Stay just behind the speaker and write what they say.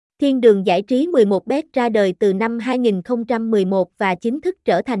Thiên đường giải trí 11bet ra đời từ năm 2011 và chính thức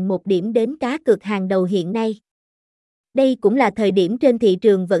trở thành một điểm đến cá cược hàng đầu hiện nay. Đây cũng là thời điểm trên thị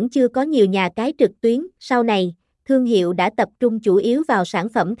trường vẫn chưa có nhiều nhà cái trực tuyến, sau này, thương hiệu đã tập trung chủ yếu vào sản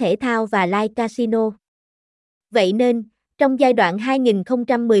phẩm thể thao và live casino. Vậy nên, trong giai đoạn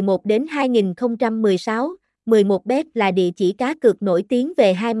 2011 đến 2016, 11bet là địa chỉ cá cược nổi tiếng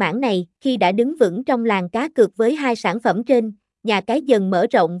về hai mảng này. Khi đã đứng vững trong làng cá cược với hai sản phẩm trên, nhà cái dần mở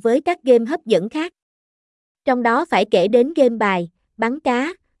rộng với các game hấp dẫn khác. Trong đó phải kể đến game bài, bắn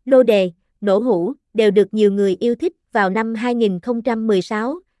cá, lô đề, nổ hũ, đều được nhiều người yêu thích. Vào năm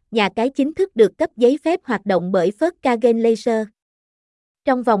 2016, nhà cái chính thức được cấp giấy phép hoạt động bởi First Kagen Laser.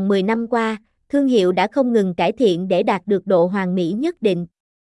 Trong vòng 10 năm qua, thương hiệu đã không ngừng cải thiện để đạt được độ hoàn mỹ nhất định.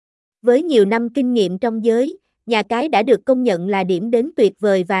 Với nhiều năm kinh nghiệm trong giới, nhà cái đã được công nhận là điểm đến tuyệt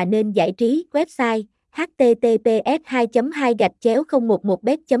vời và nền giải trí. Website: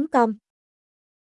 https://011bet.com